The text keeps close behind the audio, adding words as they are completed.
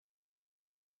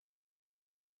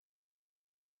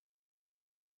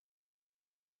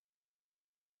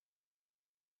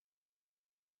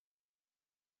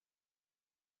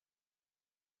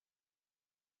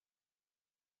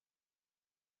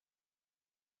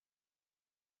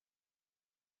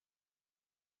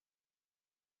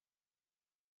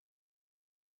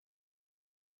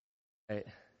Right.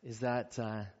 Is that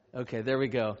okay? There we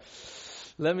go.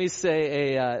 Let me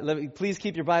please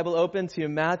keep your Bible open to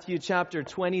Matthew chapter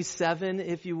 27,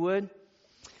 if you would.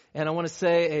 And I want to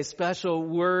say a special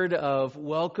word of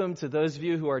welcome to those of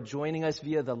you who are joining us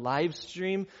via the live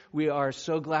stream. We are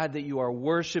so glad that you are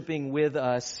worshiping with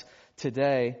us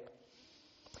today.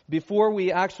 Before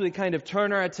we actually kind of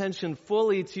turn our attention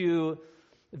fully to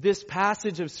this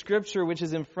passage of Scripture which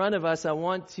is in front of us, I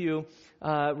want to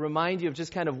remind you of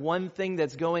just kind of one thing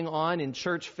that's going on in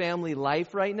church family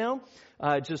life right now.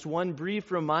 Just one brief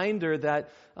reminder that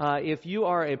if you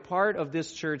are a part of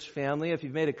this church family, if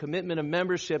you've made a commitment of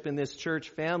membership in this church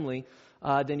family,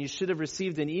 then you should have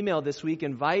received an email this week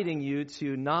inviting you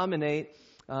to nominate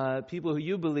people who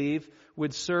you believe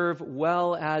would serve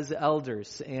well as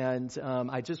elders. And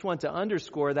I just want to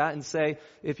underscore that and say,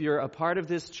 if you're a part of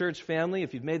this church family,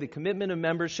 if you've made the commitment of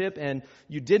membership and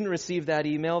you didn't receive that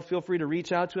email, feel free to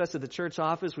reach out to us at the church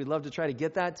office. We'd love to try to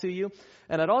get that to you.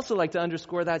 And I'd also like to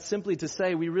underscore that simply to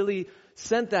say we really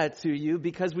sent that to you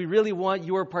because we really want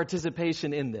your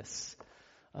participation in this.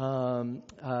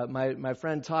 My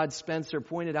friend Todd Spencer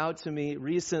pointed out to me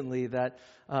recently that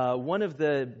one of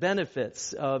the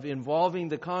benefits of involving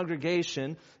the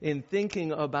congregation in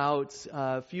thinking about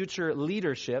future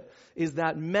leadership is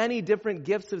that many different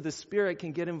gifts of the Spirit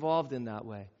can get involved in that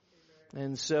way.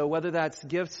 And so whether that's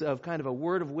gifts of kind of a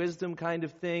word of wisdom kind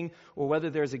of thing, or whether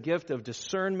there's a gift of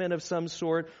discernment of some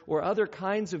sort, or other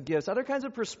kinds of gifts, other kinds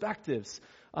of perspectives,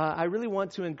 I really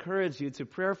want to encourage you to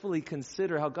prayerfully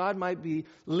consider how God might be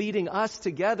leading us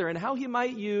together and how He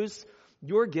might use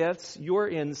your gifts, your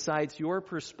insights, your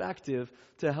perspective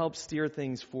to help steer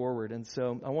things forward. And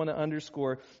so I want to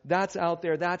underscore that's out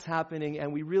there, that's happening,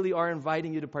 and we really are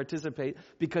inviting you to participate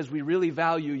because we really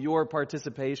value your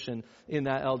participation in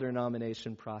that elder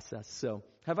nomination process. So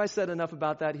have I said enough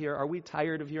about that here? Are we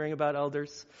tired of hearing about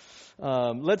elders?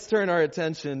 Let's turn our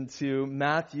attention to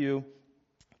Matthew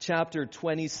chapter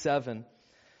 27.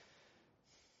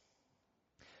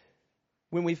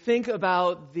 When we think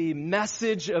about the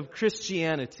message of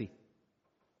Christianity,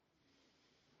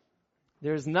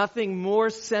 there's nothing more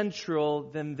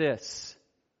central than this.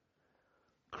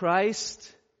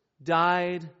 Christ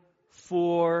died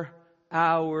for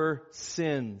our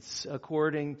sins,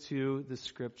 according to the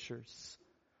Scriptures.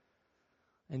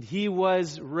 And He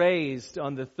was raised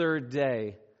on the third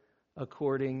day,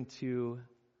 according to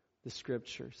the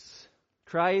Scriptures.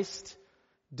 Christ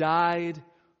died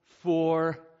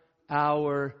for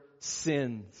our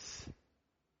sins.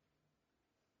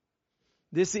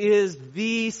 This is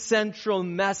the central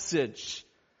message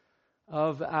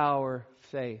of our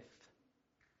faith.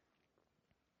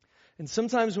 And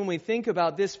sometimes when we think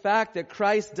about this fact that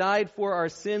Christ died for our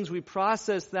sins, we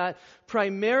process that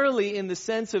primarily in the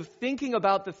sense of thinking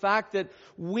about the fact that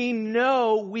we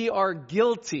know we are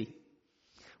guilty.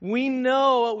 We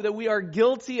know that we are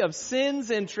guilty of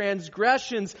sins and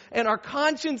transgressions, and our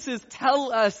consciences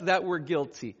tell us that we're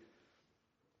guilty.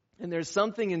 And there's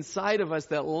something inside of us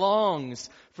that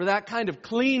longs for that kind of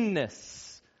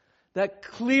cleanness, that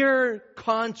clear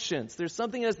conscience. There's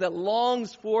something in us that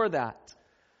longs for that.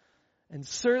 And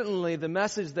certainly the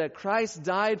message that Christ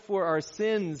died for our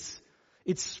sins,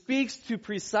 it speaks to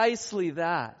precisely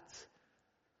that.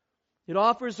 It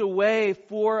offers a way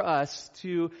for us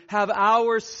to have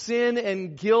our sin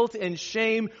and guilt and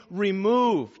shame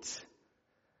removed,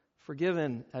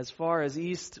 forgiven as far as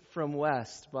east from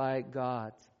west by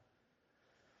God.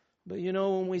 But you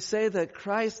know, when we say that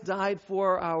Christ died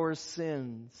for our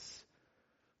sins,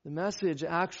 the message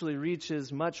actually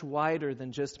reaches much wider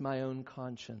than just my own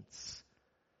conscience.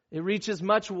 It reaches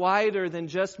much wider than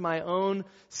just my own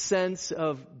sense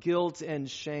of guilt and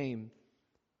shame.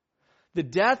 The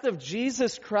death of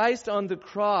Jesus Christ on the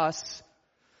cross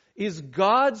is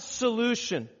God's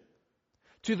solution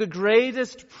to the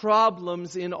greatest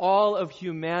problems in all of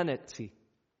humanity.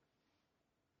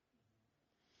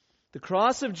 The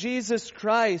cross of Jesus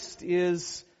Christ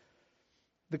is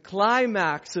the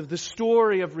climax of the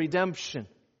story of redemption.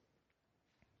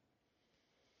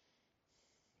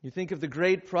 You think of the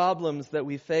great problems that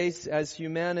we face as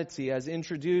humanity, as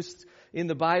introduced in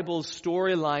the Bible's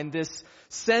storyline, this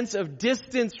sense of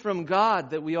distance from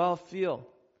God that we all feel.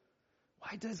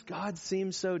 Why does God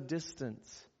seem so distant?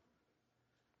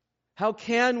 How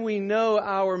can we know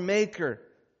our Maker?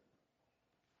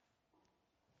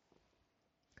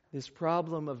 This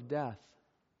problem of death.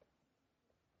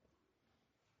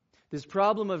 This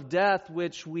problem of death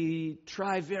which we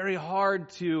try very hard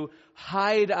to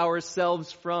hide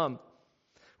ourselves from.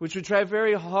 which we try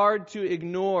very hard to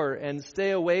ignore and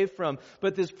stay away from.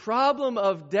 But this problem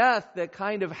of death that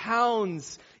kind of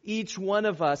hounds each one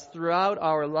of us throughout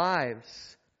our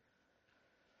lives.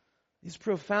 These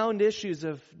profound issues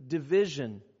of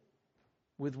division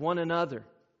with one another.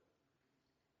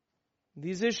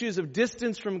 These issues of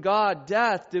distance from God,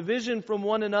 death, division from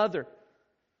one another,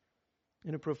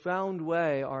 in a profound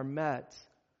way are met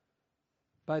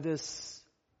by this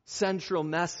central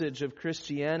message of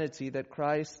Christianity that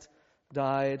Christ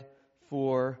died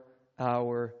for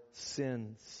our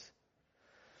sins.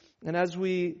 And as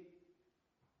we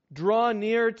draw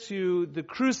near to the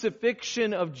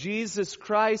crucifixion of Jesus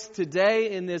Christ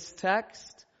today in this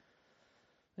text,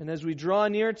 and as we draw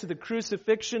near to the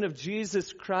crucifixion of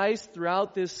Jesus Christ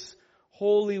throughout this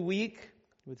Holy Week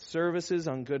with services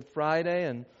on Good Friday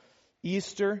and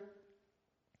Easter,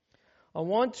 I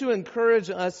want to encourage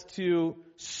us to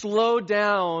slow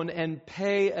down and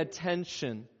pay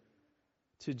attention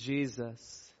to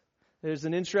Jesus. There's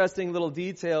an interesting little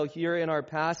detail here in our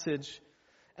passage.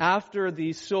 After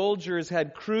the soldiers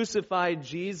had crucified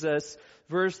Jesus,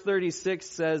 verse 36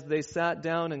 says they sat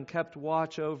down and kept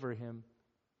watch over him.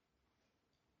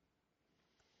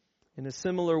 In a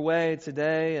similar way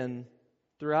today and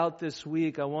throughout this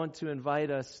week, I want to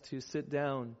invite us to sit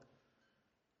down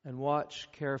and watch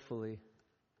carefully.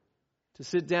 To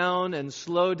sit down and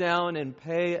slow down and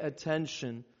pay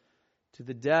attention to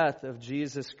the death of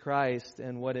Jesus Christ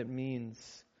and what it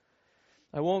means.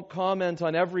 I won't comment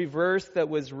on every verse that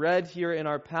was read here in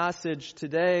our passage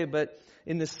today, but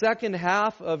in the second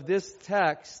half of this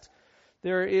text,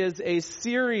 there is a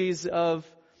series of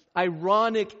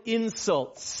ironic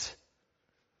insults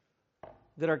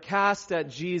that are cast at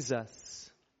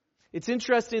Jesus. It's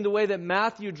interesting the way that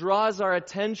Matthew draws our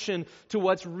attention to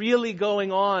what's really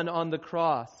going on the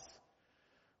cross.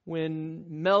 When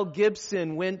Mel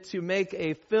Gibson went to make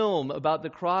a film about the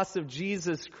cross of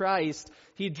Jesus Christ,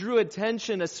 he drew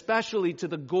attention especially to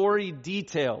the gory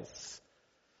details.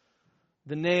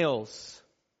 The nails,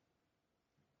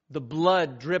 the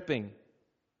blood dripping,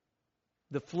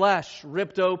 the flesh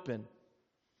ripped open.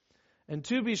 And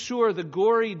to be sure, the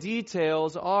gory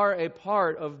details are a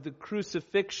part of the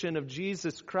crucifixion of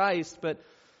Jesus Christ, but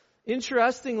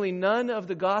interestingly, none of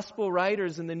the gospel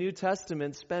writers in the New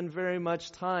Testament spend very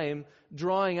much time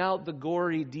drawing out the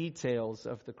gory details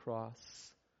of the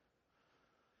cross.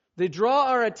 They draw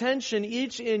our attention,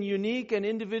 each in unique and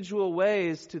individual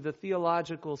ways, to the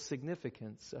theological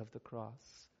significance of the cross.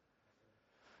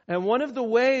 And one of the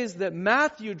ways that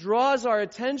Matthew draws our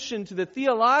attention to the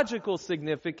theological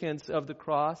significance of the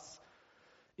cross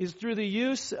is through the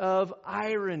use of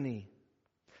irony.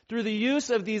 Through the use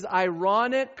of these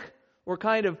ironic or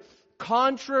kind of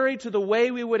contrary to the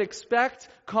way we would expect,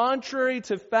 contrary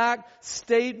to fact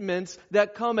statements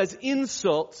that come as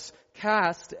insults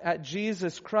cast at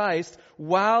Jesus Christ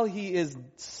while He is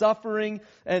suffering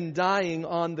and dying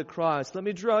on the cross. Let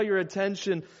me draw your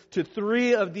attention to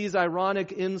 3 of these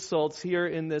ironic insults here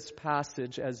in this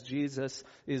passage as Jesus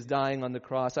is dying on the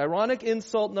cross. Ironic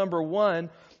insult number 1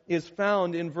 is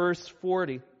found in verse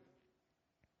 40.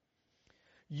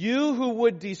 You who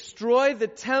would destroy the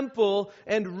temple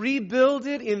and rebuild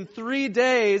it in 3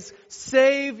 days,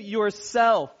 save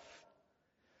yourself.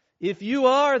 If you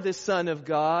are the Son of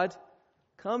God,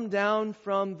 come down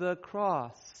from the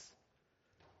cross.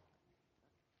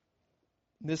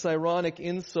 This ironic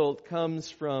insult comes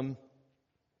from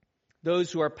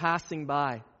those who are passing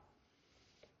by.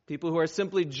 People who are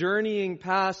simply journeying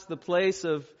past the place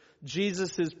of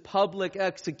Jesus' public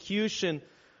execution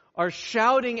are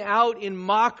shouting out in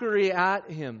mockery at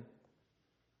Him.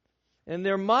 And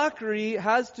their mockery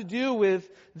has to do with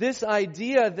this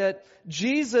idea that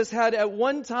Jesus had at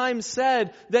one time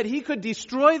said that He could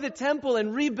destroy the temple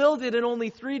and rebuild it in only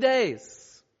 3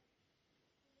 days.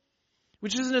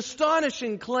 Which is an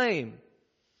astonishing claim.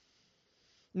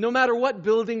 No matter what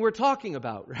building we're talking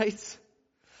about, right?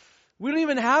 We don't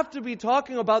even have to be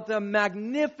talking about the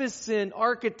magnificent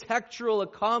architectural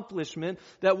accomplishment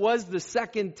that was the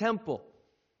Second Temple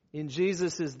in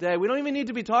Jesus' day. We don't even need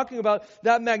to be talking about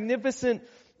that magnificent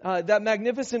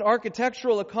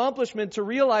architectural accomplishment to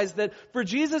realize that for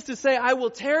Jesus to say, I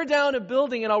will tear down a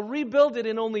building and I'll rebuild it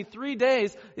in only 3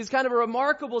 days is kind of a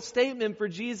remarkable statement for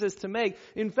Jesus to make.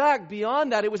 In fact,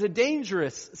 beyond that, it was a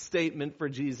dangerous statement for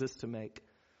Jesus to make.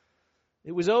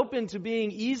 It was open to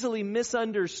being easily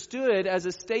misunderstood as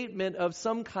a statement of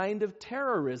some kind of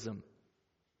terrorism,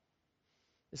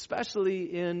 especially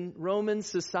in Roman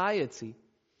society.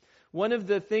 One of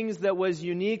the things that was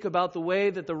unique about the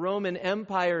way that the Roman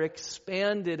Empire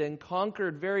expanded and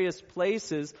conquered various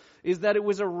places is that it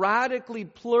was a radically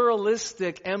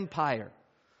pluralistic empire.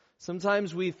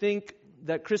 Sometimes we think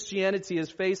that Christianity is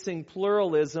facing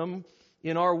pluralism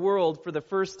in our world for the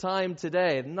first time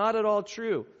today. Not at all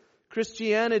true.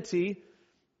 Christianity,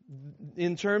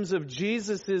 in terms of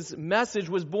Jesus' message,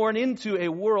 was born into a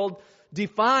world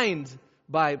defined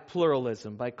by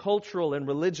pluralism, by cultural and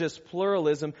religious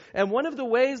pluralism. And one of the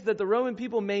ways that the Roman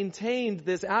people maintained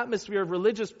this atmosphere of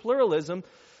religious pluralism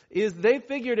is they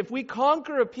figured if we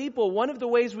conquer a people, one of the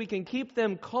ways we can keep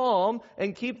them calm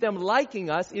and keep them liking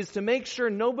us is to make sure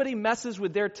nobody messes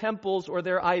with their temples or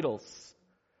their idols.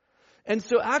 And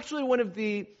so actually one of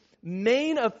the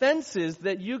main offenses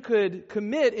that you could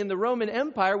commit in the Roman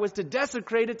Empire was to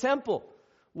desecrate a temple.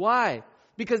 Why?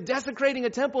 Because desecrating a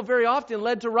temple very often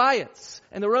led to riots,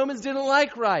 and the Romans didn't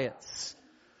like riots.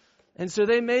 And so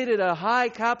they made it a high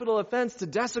capital offense to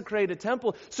desecrate a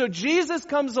temple. So Jesus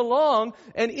comes along,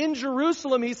 and in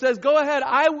Jerusalem he says, go ahead,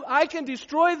 I can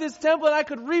destroy this temple and I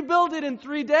could rebuild it in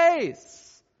 3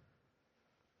 days.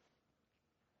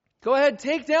 Go ahead,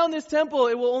 take down this temple.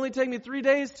 It will only take me 3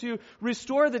 days to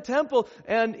restore the temple.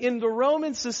 And in the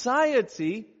Roman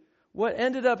society, what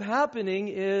ended up happening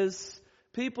is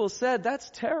people said, that's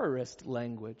terrorist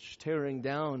language, tearing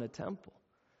down a temple.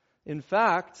 In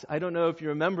fact, I don't know if you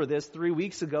remember this, 3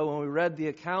 weeks ago when we read the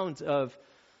account of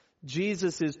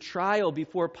Jesus' trial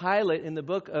before Pilate in the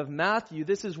book of Matthew,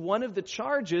 this is one of the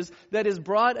charges that is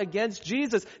brought against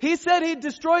Jesus. He said he'd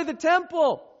destroy the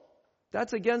temple.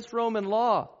 That's against Roman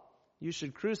law. You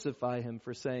should crucify him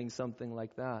for saying something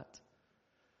like that.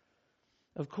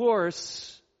 Of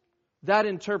course, that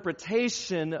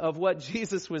interpretation of what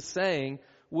Jesus was saying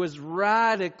was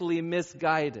radically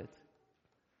misguided.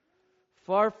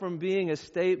 Far from being a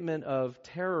statement of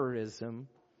terrorism,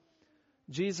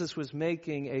 Jesus was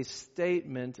making a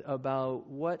statement about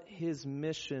what his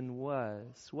mission was,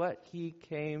 what he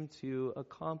came to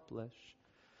accomplish.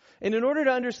 And in order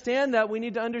to understand that, we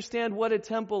need to understand what a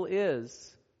temple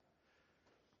is.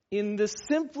 In the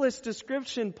simplest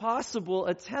description possible,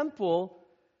 a temple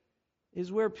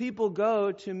is where people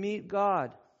go to meet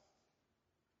God.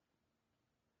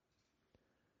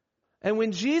 And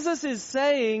when Jesus is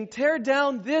saying, tear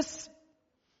down this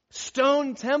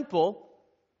stone temple,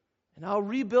 and I'll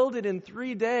rebuild it in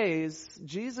 3 days,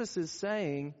 Jesus is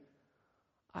saying,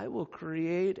 I will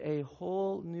create a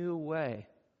whole new way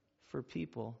for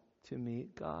people to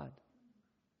meet God.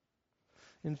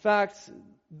 In fact,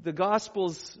 the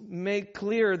Gospels make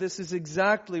clear this is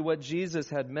exactly what Jesus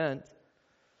had meant.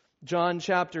 John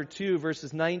chapter 2,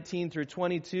 verses 19 through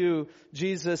 22,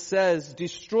 Jesus says,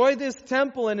 destroy this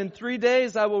temple and in 3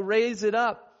 days I will raise it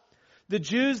up. The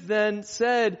Jews then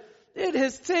said, it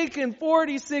has taken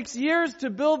 46 years to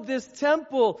build this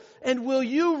temple, and will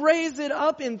you raise it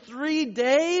up in 3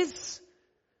 days?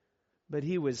 But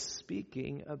he was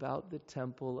speaking about the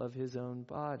temple of his own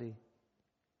body.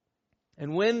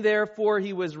 And when therefore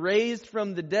he was raised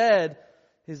from the dead,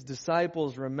 his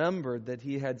disciples remembered that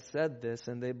he had said this,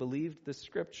 and they believed the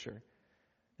scripture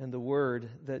and the word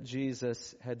that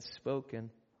Jesus had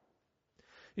spoken.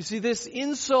 You see, this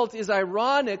insult is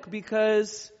ironic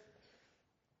because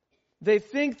they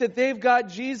think that they've got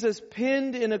Jesus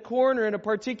pinned in a corner in a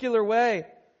particular way.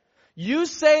 You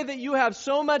say that you have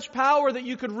so much power that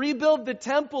you could rebuild the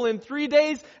temple in 3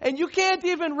 days, and you can't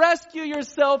even rescue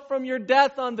yourself from your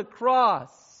death on the cross.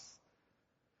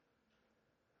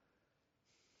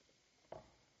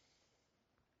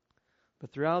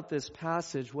 But throughout this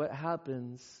passage, what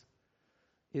happens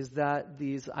is that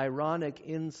these ironic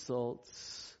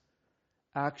insults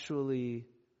actually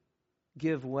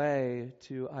give way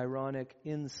to ironic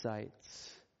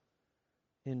insights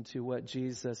into what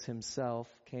Jesus himself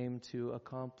came to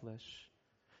accomplish.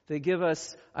 They give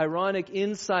us ironic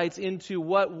insights into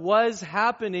what was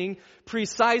happening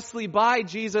precisely by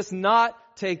Jesus not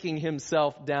taking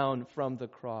himself down from the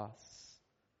cross.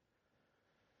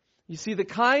 You see, the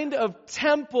kind of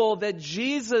temple that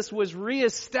Jesus was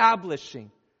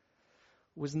reestablishing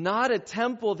was not a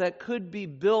temple that could be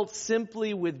built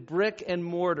simply with brick and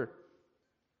mortar.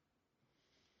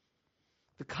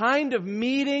 The kind of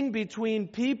meeting between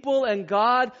people and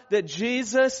God that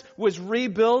Jesus was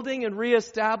rebuilding and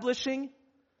reestablishing,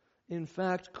 in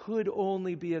fact, could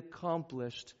only be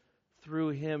accomplished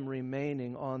through him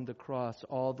remaining on the cross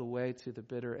all the way to the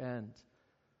bitter end,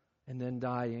 and then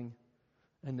dying,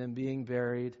 and then being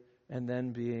buried, and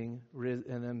then being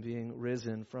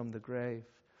risen from the grave.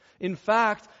 In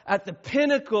fact, at the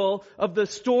pinnacle of the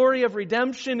story of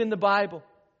redemption in the Bible,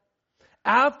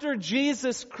 after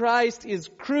Jesus Christ is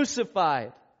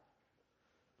crucified,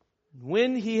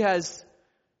 when he has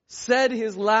said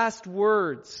his last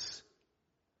words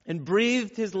and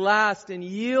breathed his last and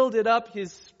yielded up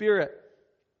his spirit,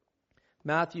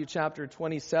 Matthew chapter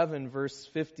 27, verse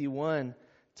 51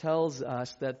 tells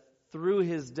us that through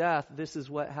his death, this is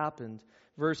what happened.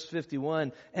 Verse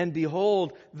 51, and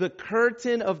behold, the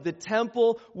curtain of the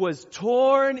temple was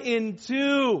torn in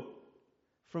two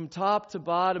from top to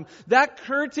bottom. That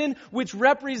curtain which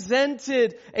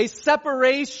represented a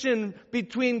separation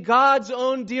between God's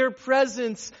own dear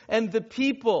presence and the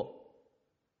people.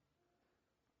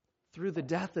 Through the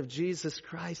death of Jesus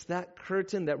Christ, that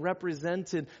curtain that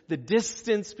represented the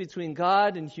distance between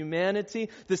God and humanity,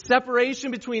 the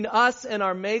separation between us and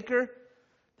our Maker,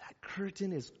 that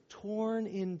curtain is torn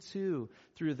in two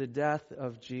through the death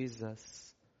of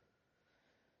Jesus.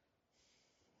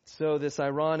 So this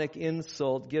ironic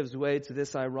insult gives way to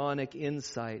this ironic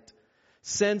insight.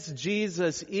 Since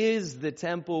Jesus is the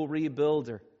temple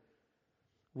rebuilder,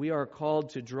 we are called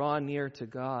to draw near to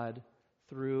God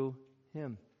through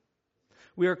Him.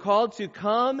 We are called to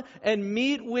come and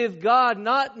meet with God,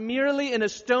 not merely in a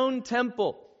stone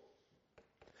temple,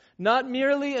 not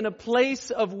merely in a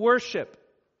place of worship.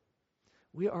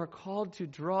 We are called to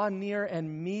draw near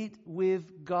and meet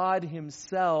with God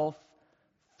Himself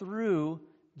through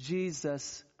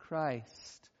Jesus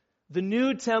Christ. The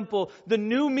new temple, the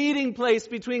new meeting place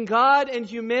between God and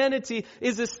humanity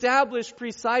is established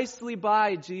precisely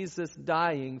by Jesus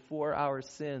dying for our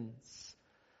sins.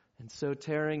 And so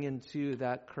tearing into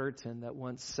that curtain that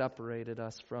once separated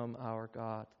us from our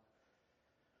God.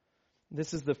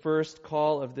 This is the first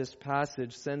call of this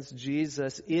passage. Since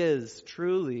Jesus is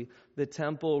truly the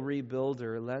temple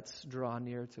rebuilder, let's draw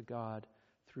near to God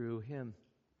through Him.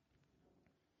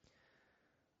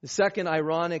 The second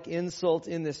ironic insult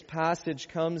in this passage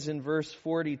comes in verse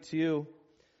 42.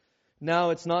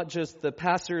 Now it's not just the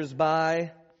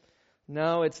passers-by.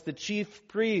 Now it's the chief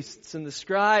priests and the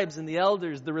scribes and the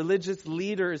elders, the religious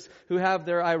leaders who have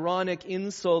their ironic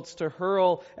insults to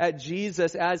hurl at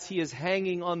Jesus as He is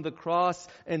hanging on the cross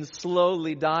and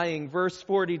slowly dying. Verse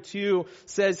 42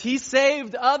 says, He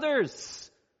saved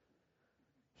others.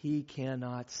 He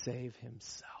cannot save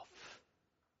Himself.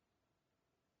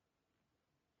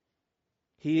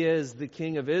 He is the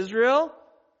King of Israel.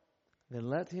 Then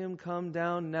let Him come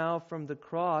down now from the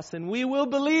cross and we will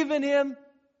believe in Him.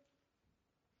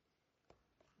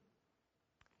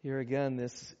 Here again,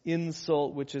 this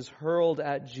insult which is hurled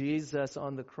at Jesus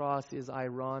on the cross is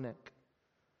ironic.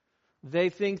 They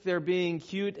think they're being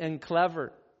cute and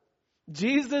clever.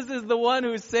 Jesus is the one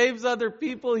who saves other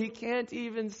people. He can't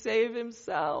even save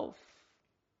Himself.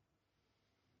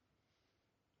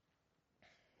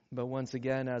 But once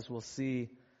again, as we'll see,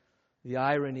 the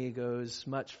irony goes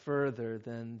much further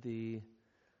than the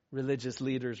religious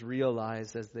leaders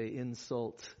realize as they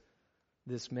insult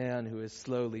this man who is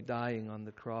slowly dying on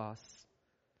the cross.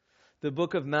 The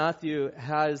book of Matthew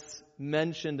has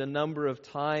mentioned a number of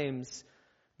times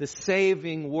the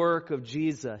saving work of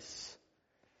Jesus.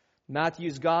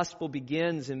 Matthew's gospel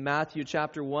begins in Matthew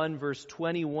chapter 1, verse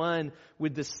 21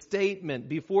 with the statement,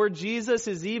 before Jesus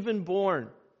is even born,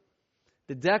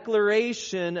 the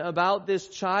declaration about this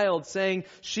child saying,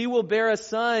 she will bear a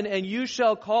son and you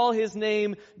shall call his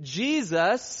name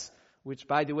Jesus, which,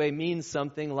 by the way, means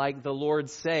something like the Lord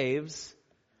saves.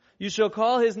 You shall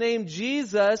call His name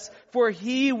Jesus, for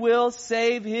He will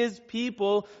save His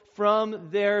people from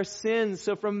their sins.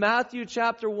 So from Matthew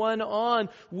chapter 1 on,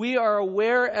 we are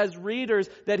aware as readers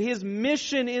that His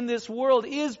mission in this world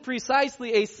is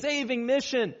precisely a saving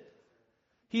mission.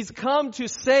 He's come to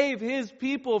save His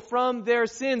people from their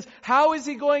sins. How is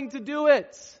He going to do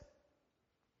it?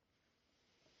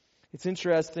 It's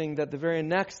interesting that the very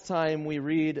next time we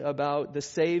read about the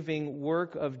saving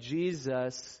work of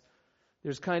Jesus,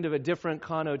 there's kind of a different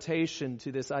connotation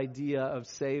to this idea of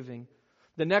saving.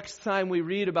 The next time we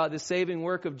read about the saving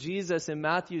work of Jesus in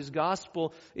Matthew's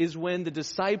gospel is when the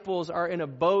disciples are in a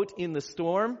boat in the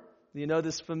storm. You know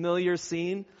this familiar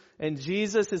scene? And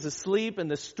Jesus is asleep and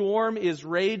the storm is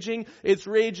raging. It's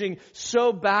raging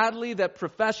so badly that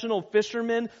professional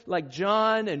fishermen like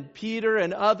John and Peter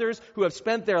and others who have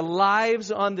spent their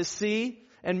lives on the sea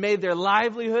and made their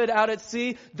livelihood out at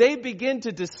sea, they begin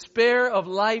to despair of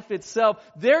life itself.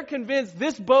 They're convinced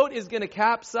this boat is going to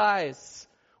capsize.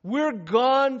 We're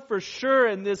gone for sure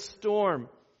in this storm.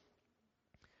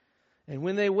 And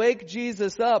when they wake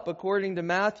Jesus up, according to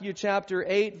Matthew chapter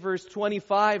 8, verse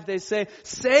 25, they say,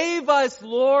 "Save us,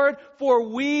 Lord, for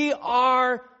we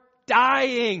are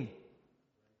dying."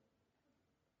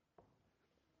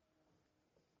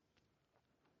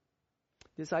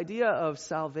 This idea of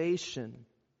salvation,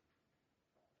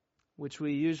 which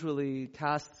we usually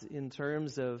cast in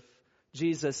terms of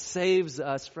Jesus saves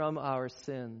us from our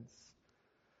sins.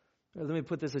 Let me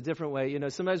put this a different way.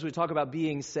 Sometimes we talk about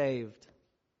being saved.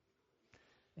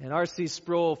 And R.C.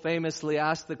 Sproul famously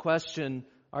asked the question,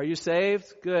 are you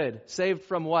saved? Good. Saved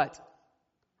from what?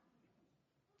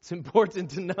 It's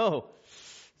important to know.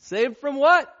 Saved from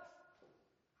what?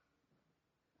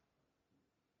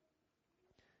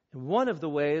 And one of the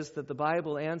ways that the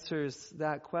Bible answers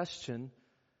that question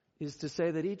is to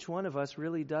say that each one of us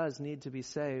really does need to be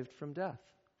saved from death.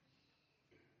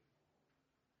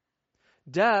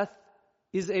 Death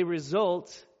is a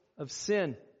result of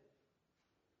sin.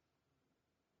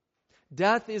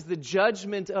 Death is the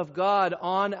judgment of God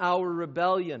on our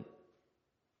rebellion.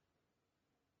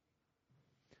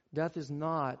 Death is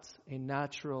not a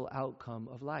natural outcome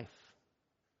of life.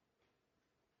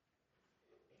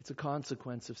 It's a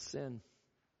consequence of sin.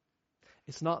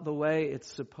 It's not the way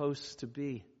it's supposed to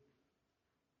be.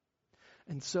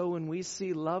 And so when we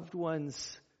see loved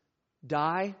ones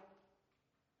die,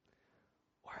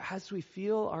 or as we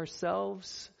feel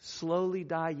ourselves slowly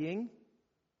dying,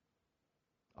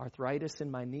 arthritis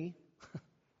in my knee,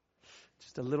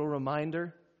 just a little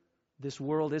reminder, this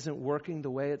world isn't working the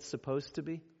way it's supposed to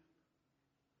be.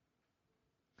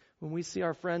 When we see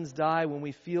our friends die, when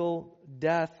we feel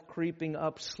death creeping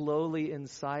up slowly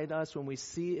inside us, when we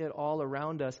see it all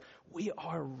around us, we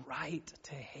are right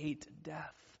to hate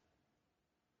death.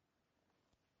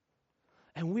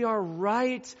 And we are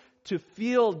right to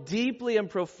feel deeply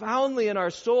and profoundly in our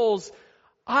souls,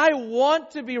 I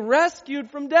want to be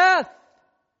rescued from death.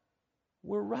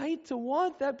 We're right to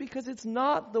want that because it's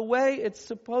not the way it's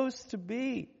supposed to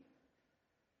be.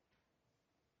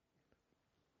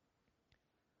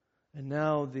 And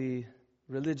now the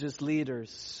religious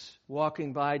leaders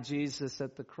walking by Jesus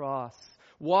at the cross,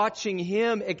 watching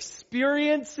Him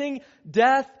experiencing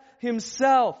death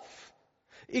Himself,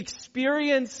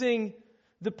 experiencing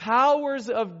the powers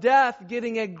of death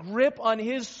getting a grip on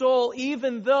His soul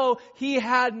even though He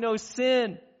had no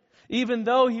sin, even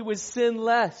though He was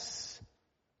sinless.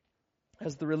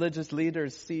 As the religious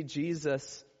leaders see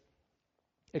Jesus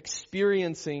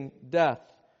experiencing death,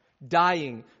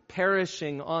 dying,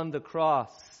 perishing on the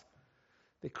cross,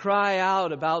 they cry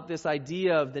out about this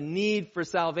idea of the need for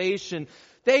salvation.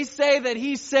 They say that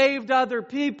He saved other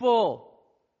people.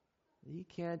 He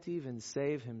can't even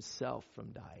save Himself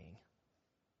from dying.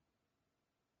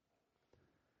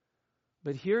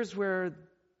 But here's where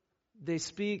they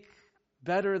speak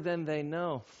better than they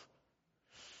know.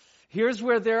 Here's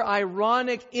where their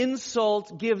ironic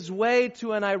insult gives way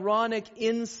to an ironic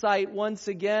insight once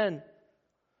again.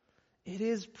 It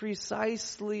is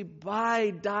precisely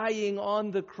by dying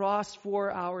on the cross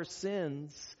for our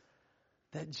sins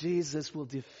that Jesus will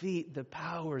defeat the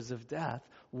powers of death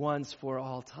once for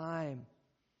all time.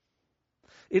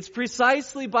 It's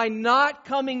precisely by not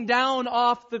coming down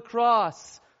off the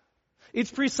cross.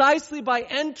 It's precisely by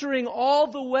entering all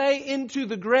the way into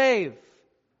the grave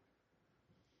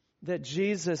that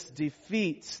Jesus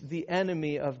defeats the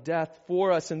enemy of death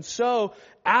for us. And so,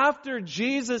 after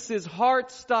Jesus' heart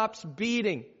stops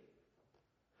beating,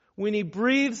 when He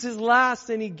breathes His last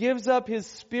and He gives up His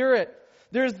spirit,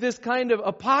 there's this kind of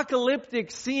apocalyptic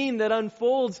scene that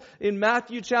unfolds in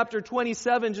Matthew chapter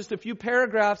 27, just a few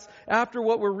paragraphs after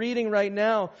what we're reading right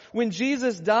now. When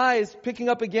Jesus dies, picking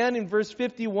up again in verse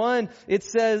 51, it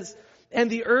says, "And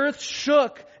the earth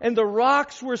shook, and the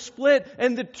rocks were split,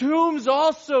 and the tombs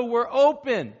also were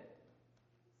open."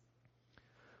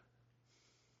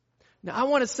 Now I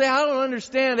want to say I don't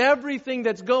understand everything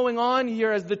that's going on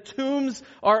here as the tombs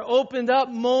are opened up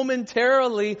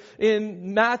momentarily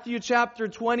in Matthew chapter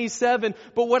 27.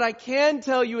 But what I can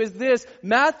tell you is this: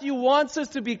 Matthew wants us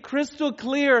to be crystal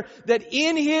clear that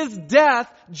in His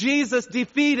death, Jesus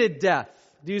defeated death.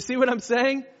 Do you see what I'm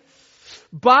saying?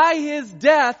 By His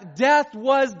death, death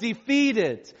was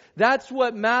defeated. That's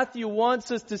what Matthew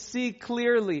wants us to see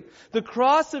clearly. The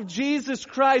cross of Jesus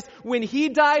Christ, when He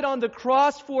died on the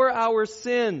cross for our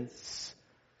sins,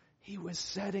 He was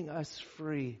setting us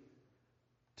free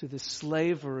to the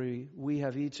slavery we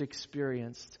have each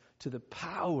experienced, to the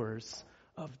powers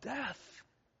of death.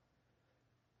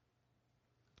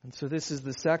 And so this is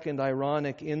the second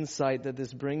ironic insight that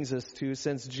this brings us to.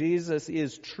 Since Jesus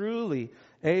is truly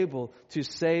able to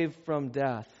save from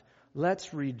death,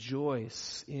 let's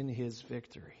rejoice in His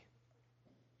victory.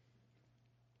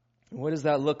 What does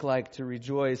that look like, to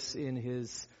rejoice in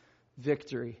His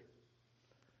victory?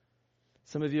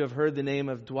 Some of you have heard the name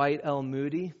of Dwight L.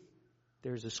 Moody.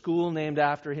 There's a school named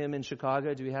after him in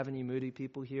Chicago. Do we have any Moody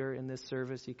people here in this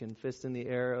service? You can fist in the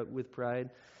air with pride.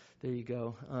 There you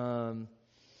go.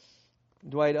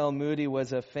 Dwight L. Moody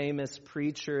was a famous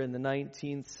preacher in the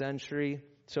 19th century.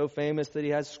 So famous that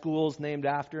he has schools named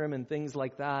after him and things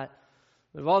like that.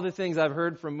 Of all the things I've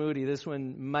heard from Moody, this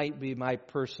one might be my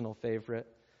personal favorite.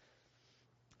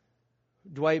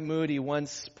 Dwight Moody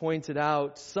once pointed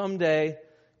out, someday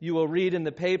you will read in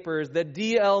the papers that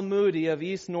D.L. Moody of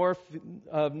East Northfield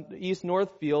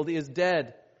is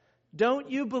dead. Don't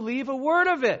you believe a word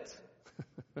of it?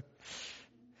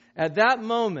 At that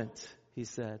moment, he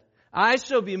said, I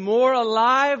shall be more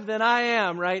alive than I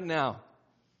am right now.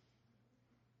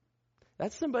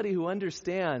 That's somebody who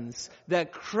understands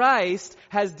that Christ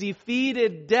has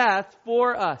defeated death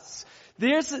for us.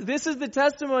 This is the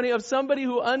testimony of somebody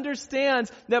who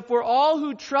understands that for all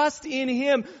who trust in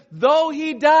Him, though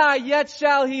He die, yet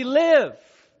shall He live.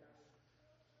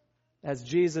 As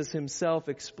Jesus Himself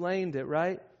explained it,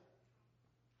 right?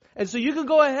 And so you can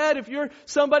go ahead, if you're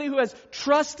somebody who has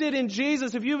trusted in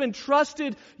Jesus, if you've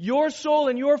entrusted your soul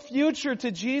and your future to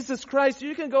Jesus Christ,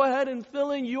 you can go ahead and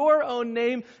fill in your own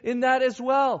name in that as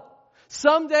well.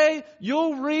 Someday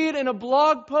you'll read in a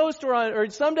blog post or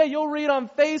someday you'll read on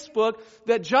Facebook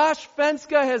that Josh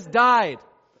Fenska has died.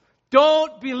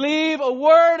 Don't believe a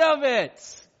word of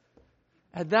it.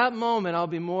 At that moment, I'll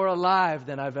be more alive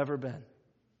than I've ever been.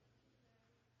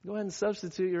 Go ahead and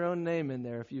substitute your own name in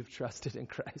there if you've trusted in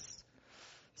Christ.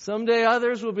 Someday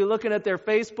others will be looking at their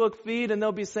Facebook feed and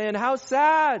they'll be saying, how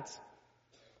sad.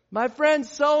 My friend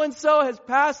so-and-so has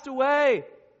passed away.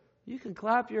 You can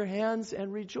clap your hands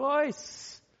and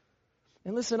rejoice.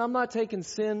 And listen, I'm not taking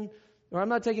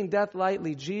death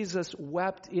lightly. Jesus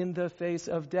wept in the face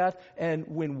of death. And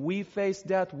when we face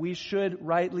death, we should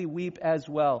rightly weep as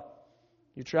well.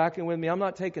 You tracking with me? I'm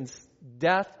not taking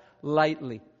death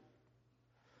lightly.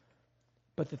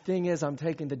 But the thing is, I'm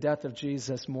taking the death of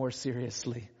Jesus more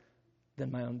seriously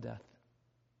than my own death.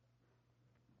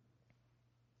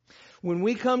 When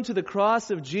we come to the cross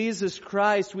of Jesus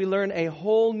Christ, we learn a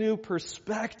whole new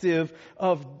perspective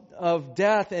of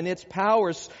death and its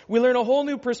powers. We learn a whole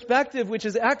new perspective which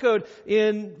is echoed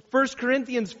in 1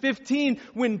 Corinthians 15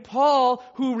 when Paul,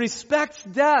 who respects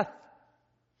death,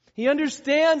 he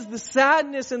understands the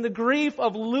sadness and the grief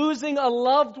of losing a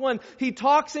loved one. He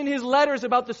talks in his letters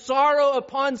about the sorrow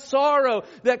upon sorrow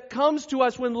that comes to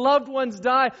us when loved ones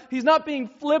die. He's not being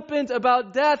flippant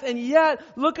about death, and yet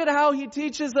look at how he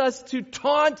teaches us to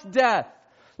taunt death.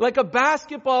 Like a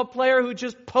basketball player who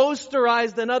just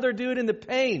posterized another dude in the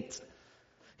paint.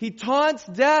 He taunts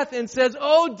death and says,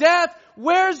 "Oh death,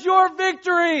 where's your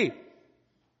victory?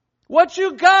 What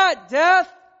you got,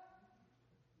 death?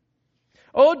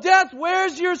 Oh death,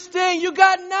 where's your sting? You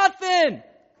got nothing."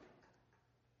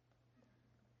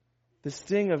 The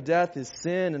sting of death is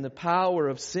sin, and the power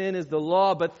of sin is the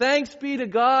law. But thanks be to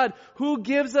God who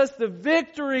gives us the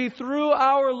victory through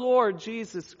our Lord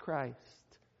Jesus Christ.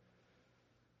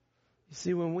 You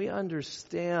see, when we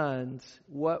understand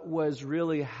what was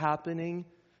really happening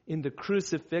in the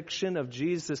crucifixion of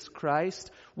Jesus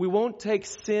Christ, we won't take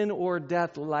sin or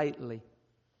death lightly.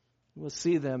 We'll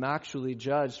see them actually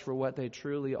judged for what they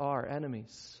truly are,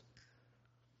 enemies.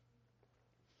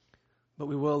 But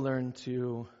we will learn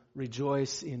to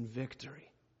rejoice in victory.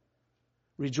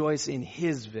 Rejoice in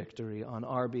His victory on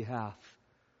our behalf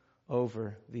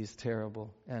over these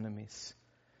terrible enemies.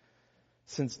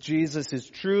 Since Jesus is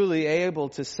truly able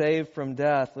to save from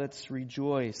death, let's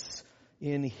rejoice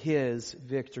in His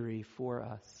victory for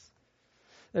us.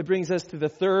 That brings us to the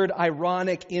third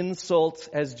ironic insult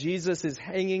as Jesus is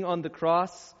hanging on the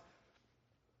cross.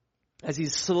 As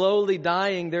He's slowly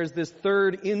dying, there's this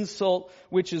third insult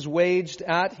which is waged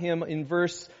at Him in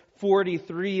verse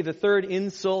 43. The third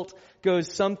insult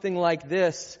goes something like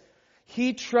this: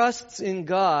 He trusts in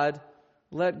God,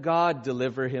 let God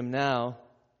deliver him now,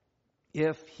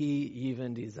 if He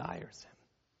even desires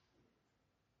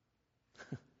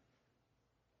him.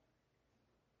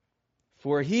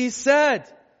 For He said,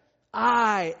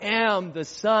 I am the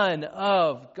Son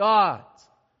of God.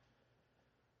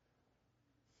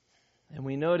 And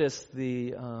we notice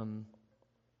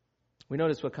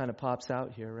what kind of pops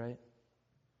out here, right?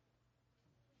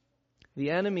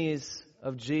 The enemies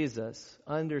of Jesus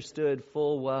understood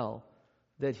full well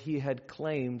that He had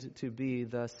claimed to be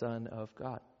the Son of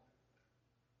God.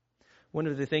 One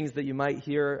of the things that you might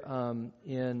hear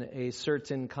in a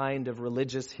certain kind of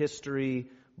religious history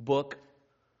book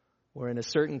or in a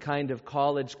certain kind of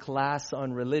college class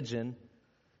on religion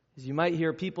is you might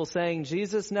hear people saying,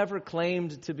 Jesus never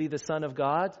claimed to be the Son of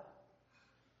God.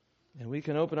 And we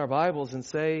can open our Bibles and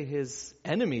say His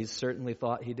enemies certainly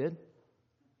thought He did.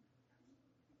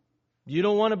 You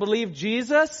don't want to believe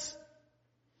Jesus?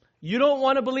 You don't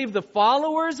want to believe the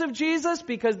followers of Jesus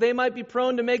because they might be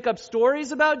prone to make up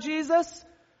stories about Jesus?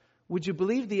 Would you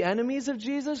believe the enemies of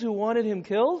Jesus who wanted Him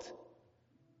killed?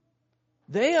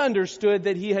 They understood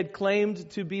that He had claimed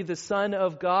to be the Son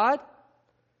of God.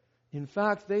 In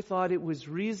fact, they thought it was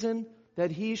reason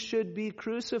that he should be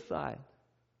crucified.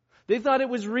 They thought it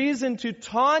was reason to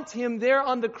taunt him there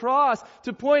on the cross,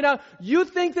 to point out, you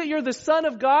think that you're the Son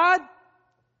of God?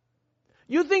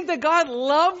 You think that God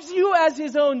loves you as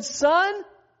His own Son?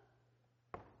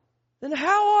 Then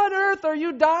how on earth are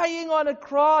you dying on a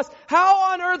cross?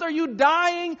 How on earth are you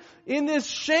dying in this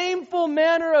shameful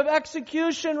manner of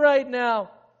execution right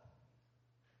now?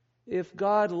 If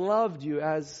God loved you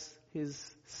as His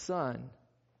Son,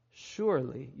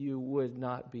 surely you would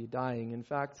not be dying. In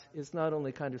fact, it's not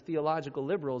only kind of theological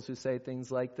liberals who say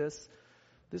things like this.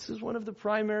 This is one of the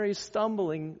primary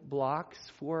stumbling blocks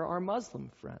for our Muslim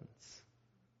friends.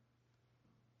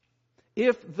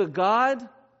 If the God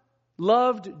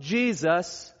loved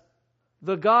Jesus,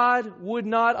 the God would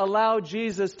not allow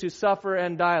Jesus to suffer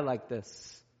and die like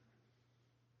this.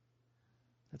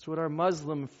 That's what our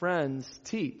Muslim friends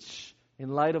teach in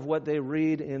light of what they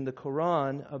read in the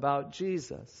Quran about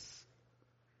Jesus.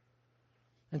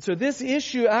 And so this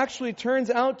issue actually turns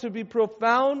out to be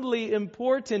profoundly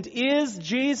important. Is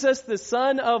Jesus the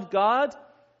Son of God?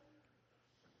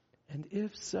 And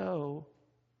if so,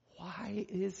 why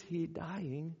is He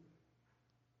dying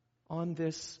on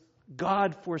this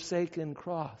God-forsaken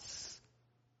cross?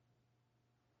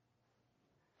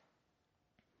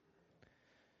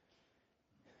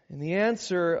 And the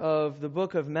answer of the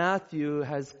book of Matthew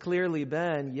has clearly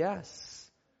been yes.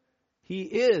 He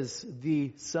is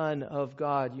the Son of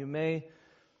God. You may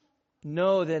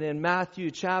know that in Matthew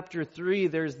chapter 3,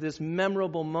 there's this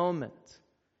memorable moment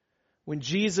when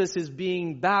Jesus is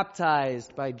being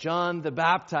baptized by John the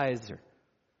Baptizer.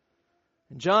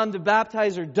 And John the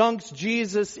Baptizer dunks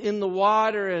Jesus in the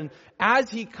water, and as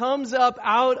he comes up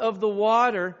out of the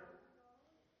water,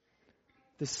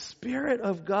 the Spirit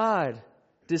of God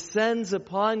descends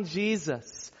upon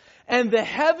Jesus. And the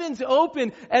heavens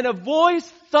open and a voice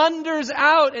thunders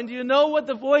out. And do you know what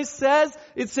the voice says?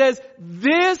 It says,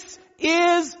 "This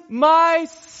is my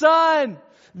Son.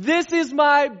 This is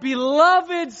my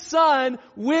beloved Son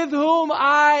with whom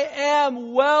I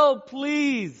am well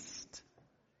pleased."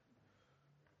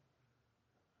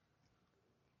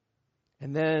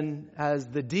 And then as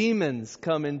the demons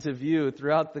come into view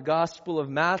throughout the Gospel of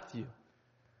Matthew,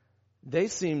 they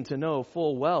seem to know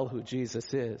full well who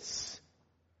Jesus is.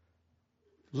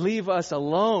 "Leave us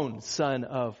alone, Son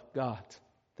of God,"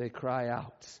 they cry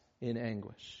out in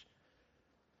anguish.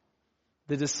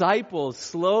 The disciples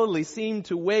slowly seem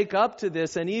to wake up to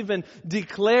this and even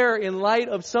declare in light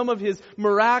of some of His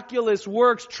miraculous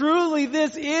works, truly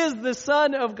this is the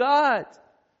Son of God.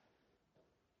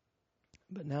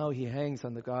 But now He hangs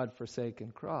on the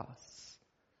God-forsaken cross.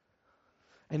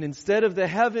 And instead of the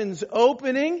heavens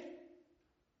opening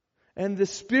and the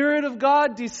Spirit of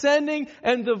God descending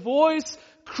and the voice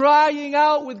crying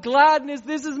out with gladness,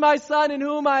 "This is my Son in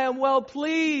whom I am well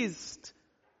pleased,"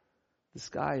 the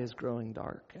sky is growing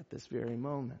dark at this very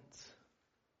moment.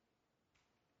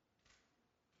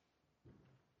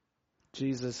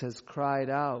 Jesus has cried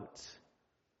out,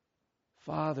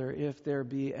 "Father, if there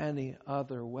be any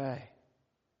other way."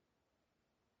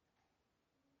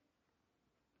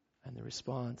 And the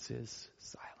response is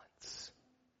silence.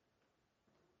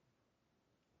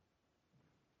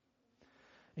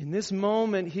 In this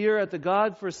moment here at the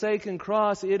God-forsaken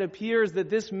cross, it appears that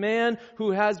this man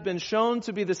who has been shown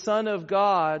to be the Son of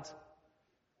God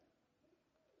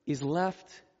is left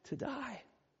to die.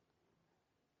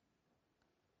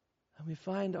 And we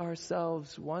find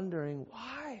ourselves wondering,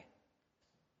 why?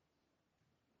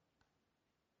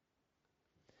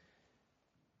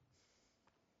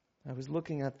 I was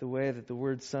looking at the way that the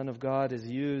word Son of God is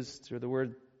used, or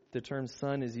the term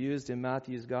Son is used in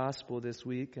Matthew's Gospel this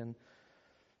week, and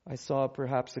I saw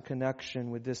perhaps a connection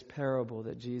with this parable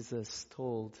that Jesus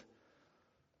told.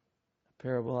 A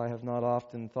parable I have not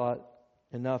often thought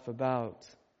enough about.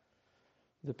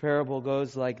 The parable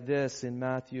goes like this in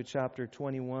Matthew chapter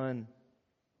 21.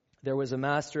 "There was a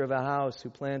master of a house who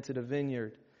planted a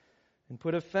vineyard and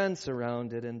put a fence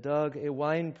around it and dug a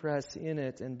winepress in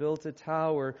it and built a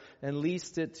tower and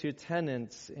leased it to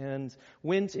tenants and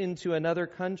went into another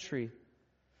country.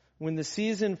 When the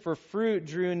season for fruit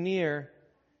drew near,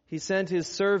 he sent his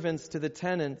servants to the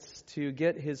tenants to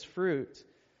get his fruit.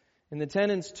 And the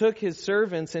tenants took his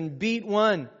servants and beat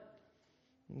one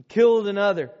and killed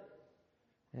another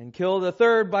and killed a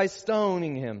third by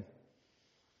stoning him.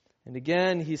 And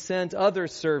again he sent other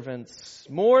servants,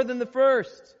 more than the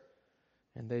first,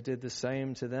 and they did the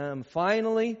same to them.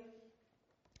 Finally,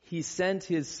 he sent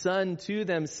his son to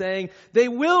them, saying, 'They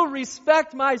will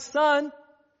respect my son.'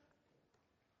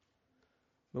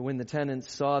 But when the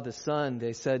tenants saw the son,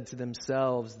 they said to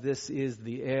themselves, 'This is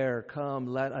the heir. Come,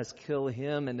 let us kill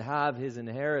him and have his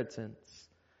inheritance.'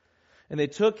 And they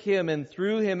took him and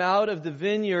threw him out of the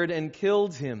vineyard and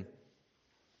killed him.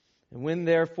 And when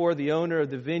therefore the owner of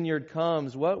the vineyard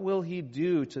comes, what will he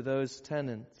do to those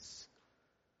tenants?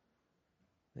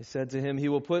 They said to him, he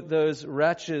will put those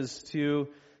wretches to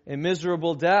a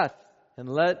miserable death and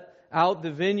let out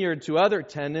the vineyard to other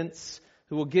tenants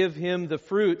who will give him the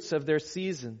fruits of their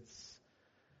seasons.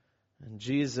 And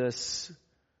Jesus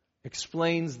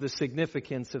explains the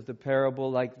significance of the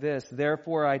parable like this.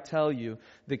 Therefore I tell you,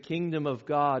 the kingdom of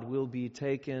God will be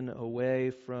taken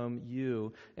away from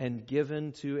you and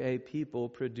given to a people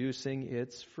producing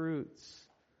its fruits.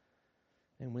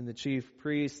 And when the chief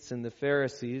priests and the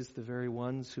Pharisees, the very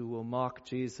ones who will mock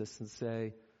Jesus and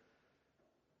say,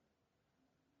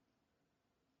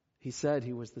 he said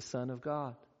he was the Son of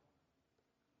God.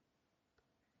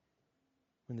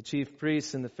 When the chief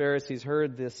priests and the Pharisees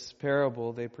heard this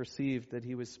parable, they perceived that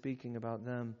he was speaking about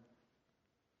them.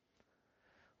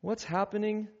 What's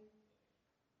happening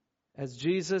as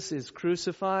Jesus is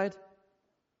crucified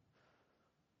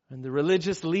and the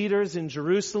religious leaders in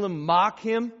Jerusalem mock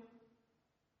him?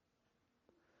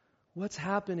 What's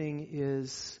happening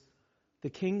is the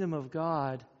kingdom of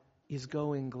God is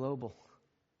going global.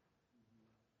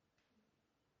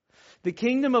 The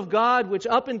kingdom of God, which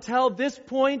up until this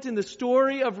point in the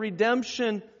story of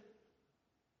redemption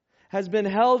has been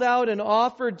held out and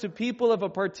offered to people of a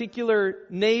particular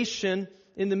nation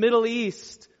in the Middle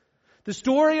East, the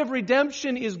story of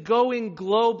redemption is going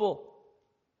global.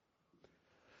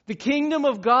 The kingdom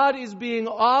of God is being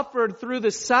offered through the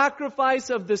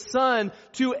sacrifice of the Son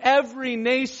to every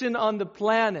nation on the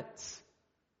planet.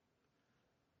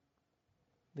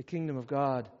 The kingdom of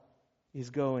God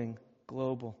is going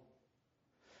global.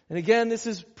 And again, this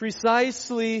is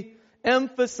precisely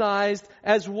emphasized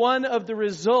as one of the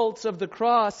results of the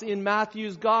cross in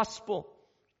Matthew's gospel.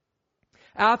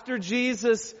 After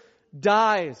Jesus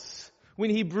dies, when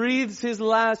he breathes his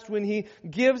last, when he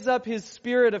gives up his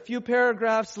spirit, a few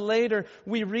paragraphs later,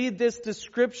 we read this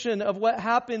description of what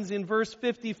happens in verse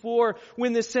 54.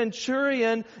 When the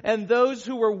centurion and those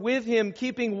who were with him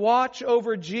keeping watch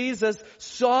over Jesus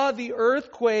saw the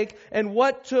earthquake and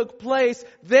what took place,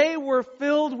 they were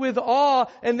filled with awe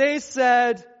and they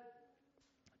said,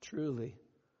 truly,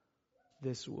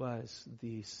 this was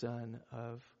the Son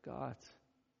of God.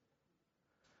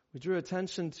 We drew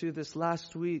attention to this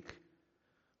last week.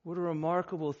 What a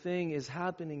remarkable thing is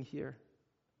happening here.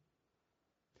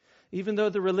 Even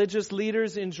though the religious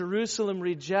leaders in Jerusalem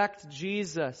reject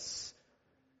Jesus,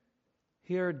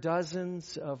 here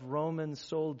dozens of Roman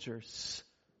soldiers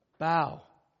bow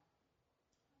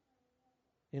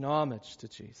in homage to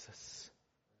Jesus.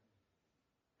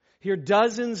 Here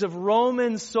dozens of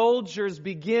Roman soldiers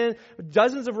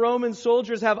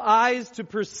have eyes to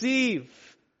perceive.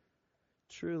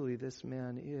 Truly, this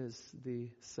man is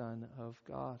the Son of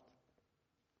God.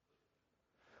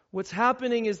 What's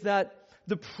happening is that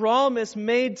the promise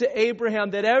made to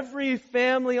Abraham that every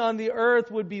family on the earth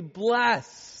would be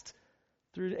blessed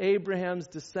through Abraham's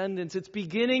descendants, it's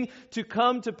beginning to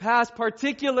come to pass,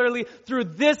 particularly through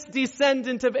this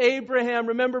descendant of Abraham.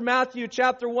 Remember Matthew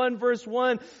chapter 1, verse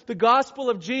 1, the gospel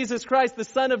of Jesus Christ, the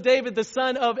son of David, the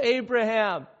son of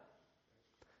Abraham.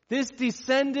 This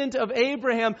descendant of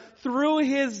Abraham, through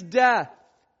his death,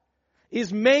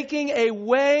 is making a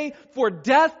way for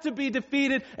death to be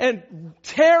defeated and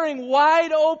tearing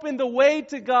wide open the way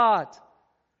to God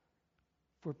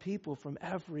for people from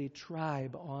every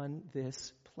tribe on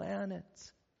this planet.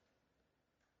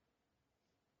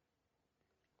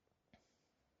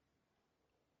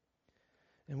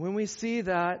 And when we see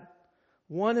that,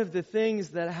 one of the things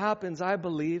that happens, I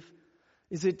believe,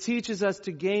 is it teaches us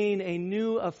to gain a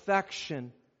new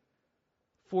affection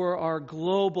for our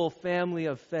global family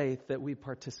of faith that we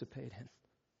participate in.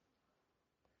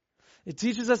 It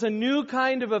teaches us a new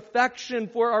kind of affection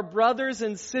for our brothers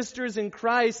and sisters in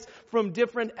Christ from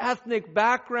different ethnic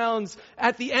backgrounds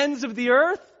at the ends of the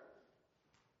earth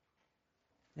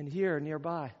and here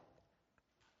nearby.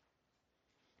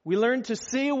 We learn to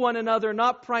see one another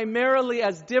not primarily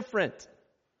as different,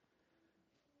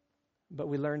 but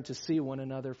we learn to see one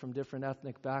another from different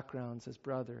ethnic backgrounds as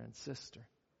brother and sister.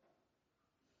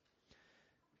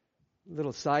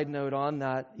 Little side note on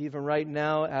that, even right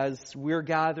now as we're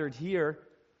gathered here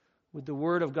with the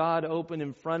Word of God open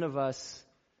in front of us,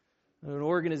 an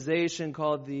organization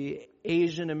called the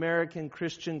Asian American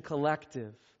Christian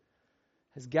Collective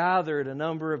has gathered a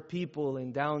number of people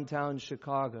in downtown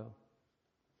Chicago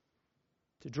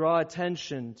to draw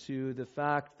attention to the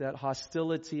fact that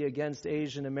hostility against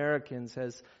Asian Americans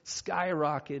has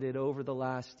skyrocketed over the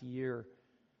last year,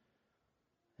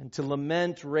 and to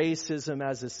lament racism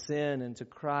as a sin and to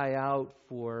cry out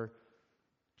for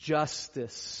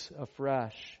justice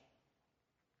afresh.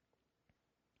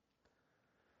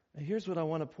 And here's what I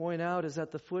want to point out is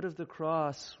at the foot of the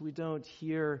cross, we don't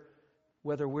hear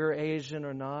whether we're Asian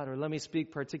or not, or let me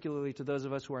speak particularly to those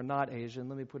of us who are not Asian.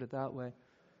 Let me put it that way.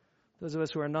 Those of us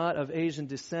who are not of Asian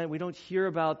descent, we don't hear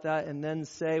about that and then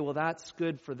say, well, that's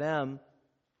good for them.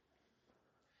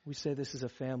 We say this is a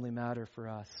family matter for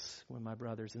us when my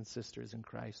brothers and sisters in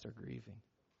Christ are grieving.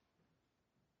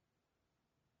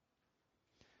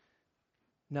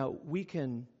 Now, we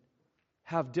can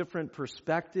have different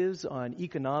perspectives on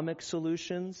economic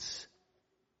solutions.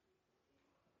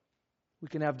 We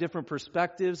can have different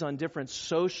perspectives on different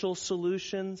social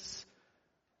solutions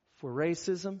for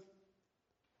racism.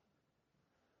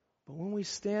 But when we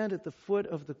stand at the foot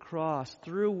of the cross,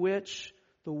 through which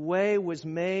the way was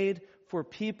made for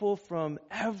people from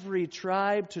every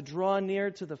tribe to draw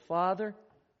near to the Father,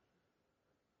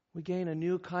 we gain a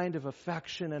new kind of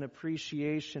affection and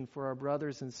appreciation for our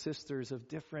brothers and sisters of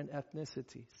different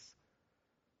ethnicities.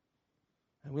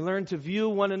 And we learn to view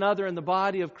one another in the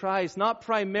body of Christ, not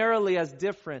primarily as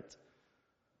different,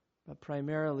 but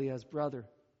primarily as brother,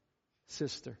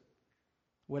 sister,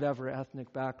 whatever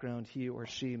ethnic background he or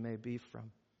she may be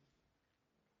from.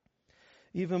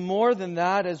 Even more than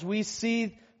that, as we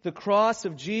see the cross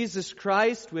of Jesus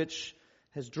Christ, which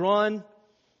has drawn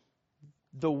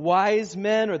the wise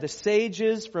men or the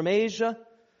sages from Asia,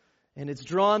 and it's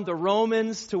drawn the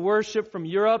Romans to worship from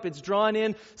Europe. It's drawn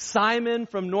in Simon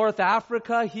from North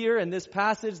Africa here in this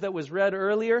passage that was read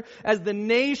earlier, as the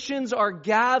nations are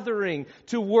gathering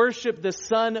to worship the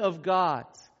Son of God.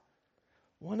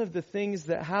 One of the things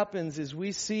that happens is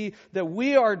we see that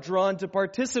we are drawn to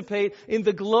participate in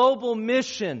the global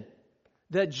mission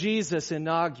that Jesus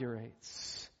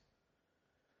inaugurates.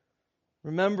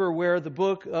 Remember where the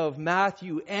book of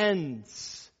Matthew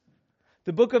ends.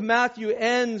 The book of Matthew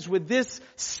ends with this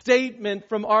statement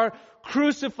from our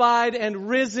crucified and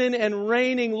risen and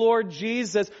reigning Lord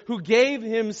Jesus, who gave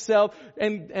himself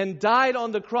and died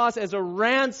on the cross as a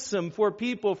ransom for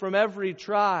people from every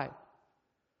tribe.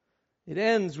 It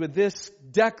ends with this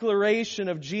declaration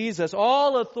of Jesus: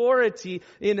 all authority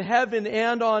in heaven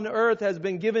and on earth has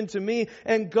been given to me,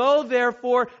 and go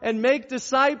therefore and make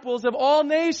disciples of all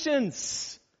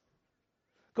nations.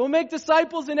 Go make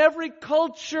disciples in every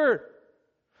culture.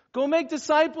 Go make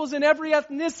disciples in every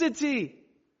ethnicity.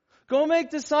 Go make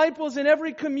disciples in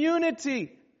every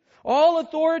community. All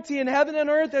authority in heaven and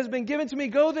earth has been given to me.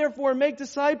 Go therefore and make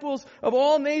disciples of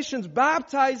all nations,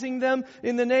 baptizing them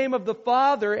in the name of the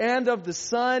Father and of the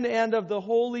Son and of the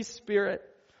Holy Spirit,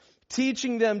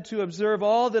 teaching them to observe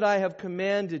all that I have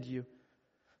commanded you.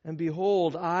 And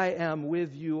behold, I am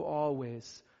with you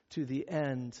always to the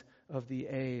end of the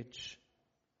age.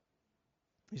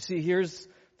 You see, here's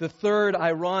the third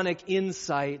ironic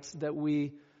insight that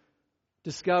we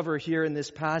discover here in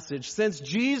this passage. Since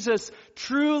Jesus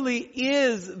truly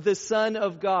is the Son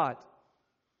of God,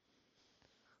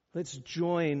 let's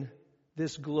join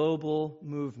this global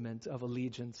movement of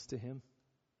allegiance to Him.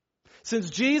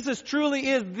 Since Jesus truly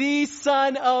is the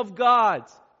Son of God,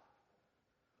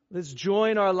 let's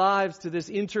join our lives to this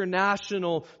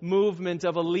international movement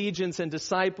of allegiance and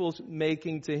disciples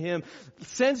making to Him.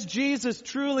 Since Jesus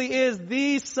truly is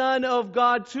the Son of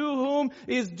God, to whom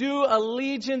is due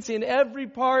allegiance in every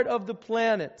part of the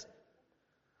planet,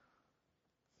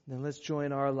 then let's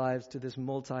join our lives to this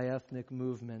multi-ethnic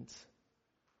movement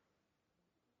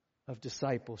of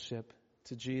discipleship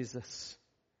to Jesus.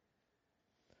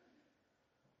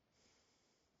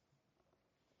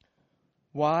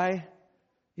 Why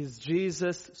is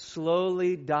Jesus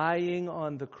slowly dying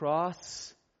on the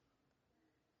cross?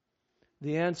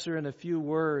 The answer in a few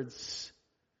words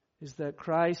is that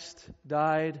Christ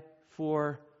died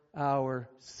for our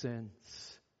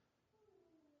sins.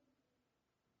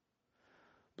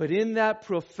 But in that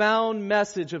profound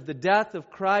message of the death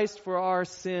of Christ for our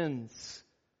sins,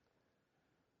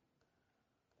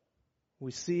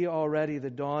 we see already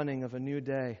the dawning of a new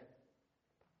day.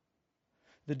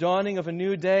 The dawning of a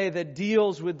new day that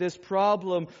deals with this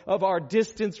problem of our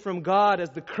distance from God as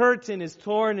the curtain is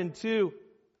torn in two.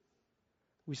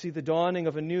 We see the dawning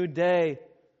of a new day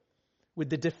with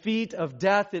the defeat of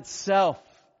death itself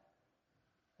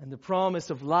and the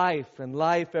promise of life and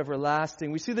life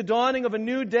everlasting. We see the dawning of a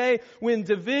new day when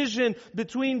division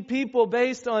between people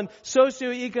based on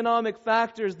socioeconomic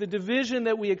factors, the division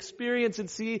that we experience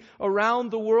and see around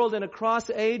the world and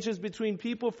across ages between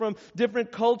people from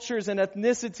different cultures and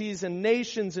ethnicities and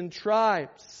nations and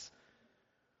tribes.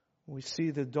 We see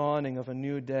the dawning of a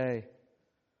new day.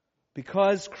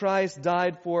 Because Christ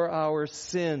died for our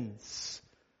sins,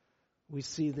 we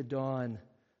see the dawn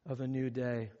of a new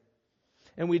day.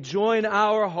 And we join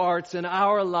our hearts and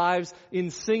our lives in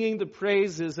singing the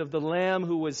praises of the Lamb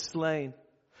who was slain.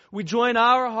 We join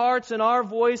our hearts and our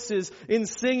voices in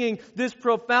singing this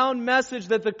profound message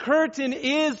that the curtain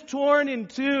is torn in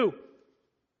two.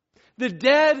 The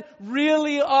dead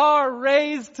really are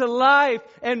raised to life,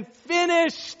 and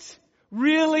finished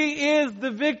really is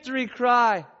the victory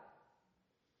cry.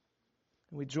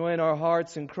 We join our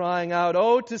hearts in crying out,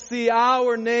 "Oh, to see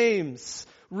our names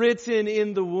written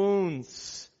in the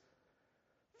wounds.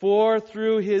 For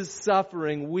through His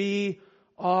suffering we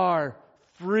are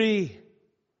free.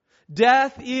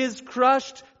 Death is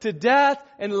crushed to death,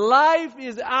 and life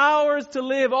is ours to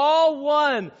live, all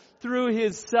one through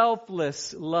His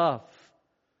selfless love."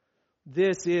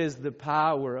 This is the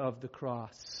power of the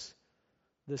cross.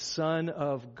 The Son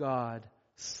of God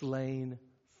slain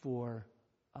for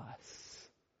us.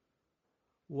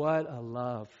 What a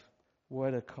love.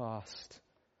 What a cost.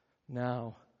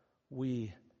 Now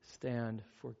we stand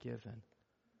forgiven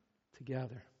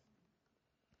together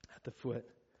at the foot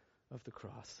of the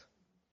cross.